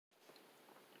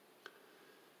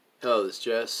Hello, this is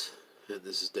Jess, and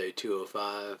this is day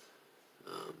 205,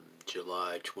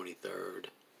 July 23rd,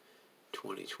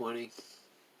 2020,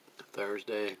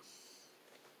 Thursday.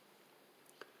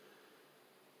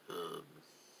 Um,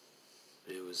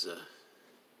 it was a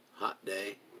hot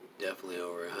day, definitely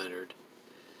over 100,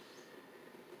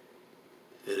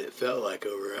 and it felt like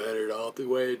over 100 all the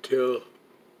way until,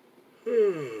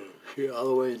 all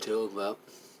the way until about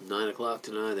 9 o'clock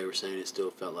tonight. They were saying it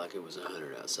still felt like it was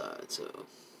 100 outside, so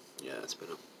yeah, it's been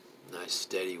a nice,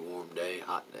 steady, warm day,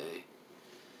 hot day.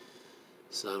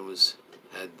 Sun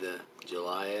had the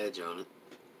July edge on it.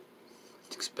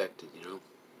 It's expected,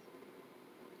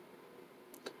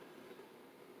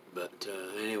 But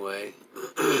anyway,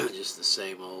 just the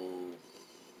same old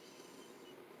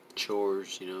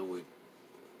chores, We've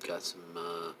got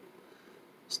some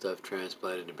stuff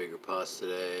transplanted to bigger pots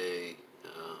today.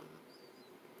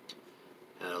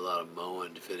 Had a lot of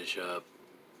mowing to finish up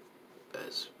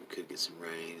as we could get some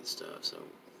rain and stuff, so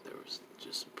there was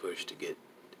just some push to get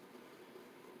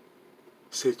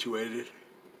situated.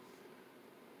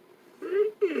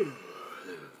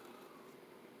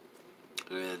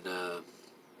 And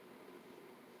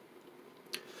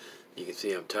you can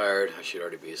see I'm tired. I should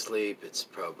already be asleep. It's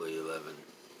probably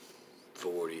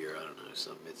 11:40 or I don't know,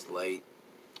 something. It's late,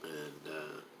 and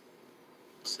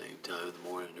same time in the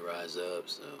morning to rise up,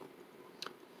 so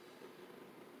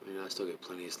I still get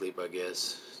plenty of sleep, I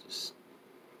guess. Just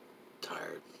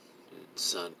tired. The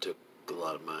sun took a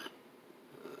lot of my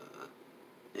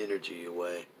energy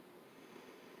away.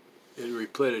 It'll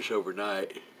replenish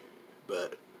overnight,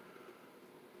 but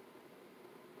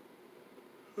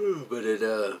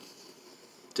it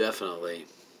definitely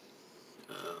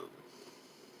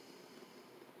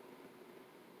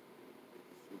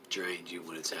drains you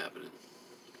when it's happening.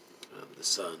 The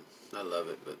sun, I love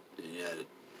it, but yeah,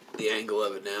 the angle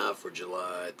of it now for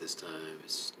July at this time,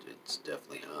 it's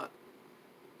definitely hot.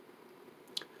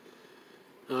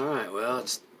 All right, well,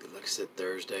 it's like I said,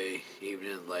 Thursday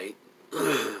evening, late,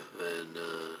 and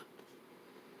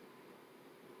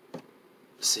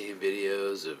seeing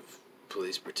videos of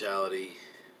police brutality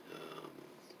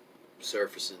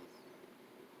surfacing.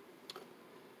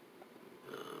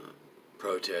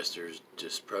 Protesters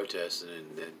just protesting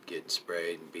and then getting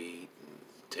sprayed and beat and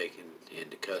taken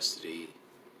into custody.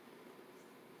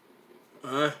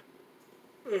 I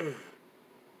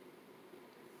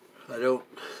don't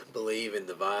believe in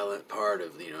the violent part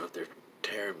of, if they're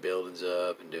tearing buildings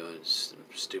up and doing some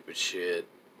stupid shit.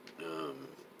 I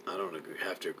don't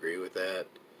have to agree with that.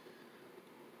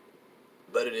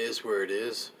 But it is where it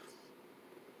is.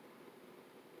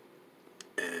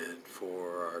 And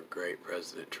for our great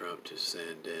President Trump to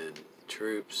send in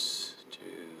troops to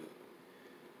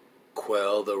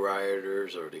quell the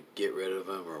rioters or to get rid of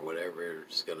them or whatever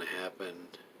is going to happen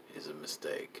is a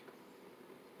mistake.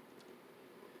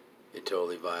 It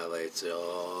totally violates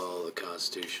all the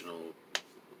constitutional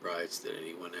rights that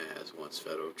anyone has once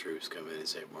federal troops come in and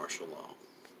say martial law.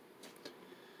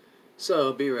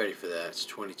 So be ready for that. It's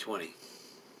 2020.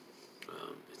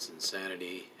 It's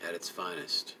insanity at its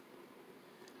finest.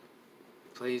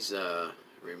 Please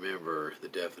remember the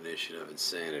definition of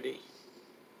insanity.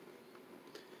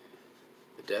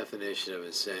 The definition of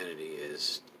insanity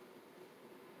is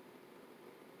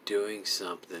doing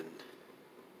something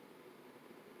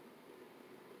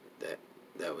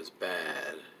that was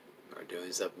bad, or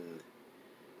doing something.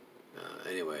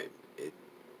 Anyway,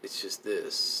 it's just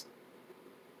this.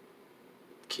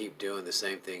 Keep doing the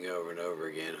same thing over and over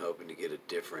again, hoping to get a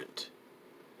different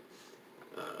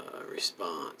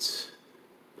response.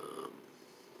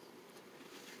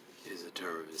 Is the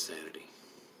term of insanity.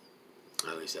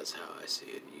 At least that's how I see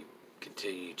it. You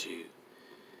continue to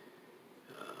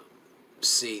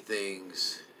see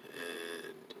things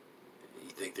and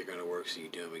you think they're going to work, so you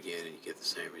do them again and you get the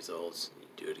same results. You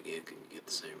do it again and you get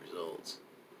the same results.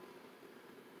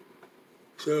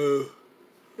 So,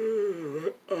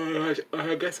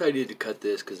 I guess I need to cut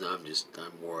this because I'm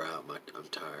wore out. I'm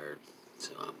tired.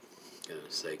 So I'm going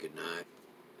to say goodnight.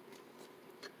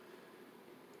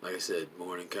 Like I said,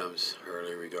 morning comes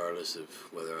early regardless of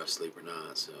whether I sleep or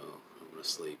not, so I'm going to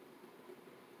sleep.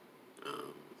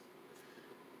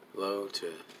 Hello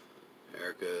to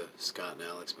Erica, Scott, and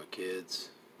Alex, my kids,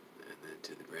 and then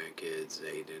to the grandkids,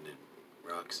 Aiden and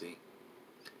Roxy,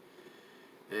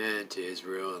 and to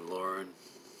Israel and Lauren.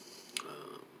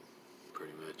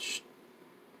 Pretty much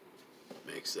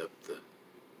makes up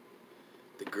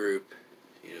the group,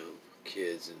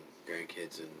 kids and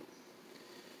grandkids and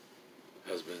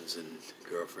husbands and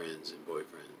girlfriends and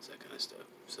boyfriends, that kind of stuff.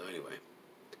 So anyway,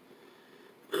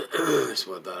 just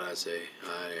one thought I'd say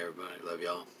hi to everybody. Love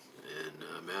y'all. And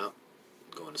I'm out.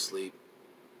 going to sleep.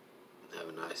 Have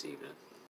a nice evening.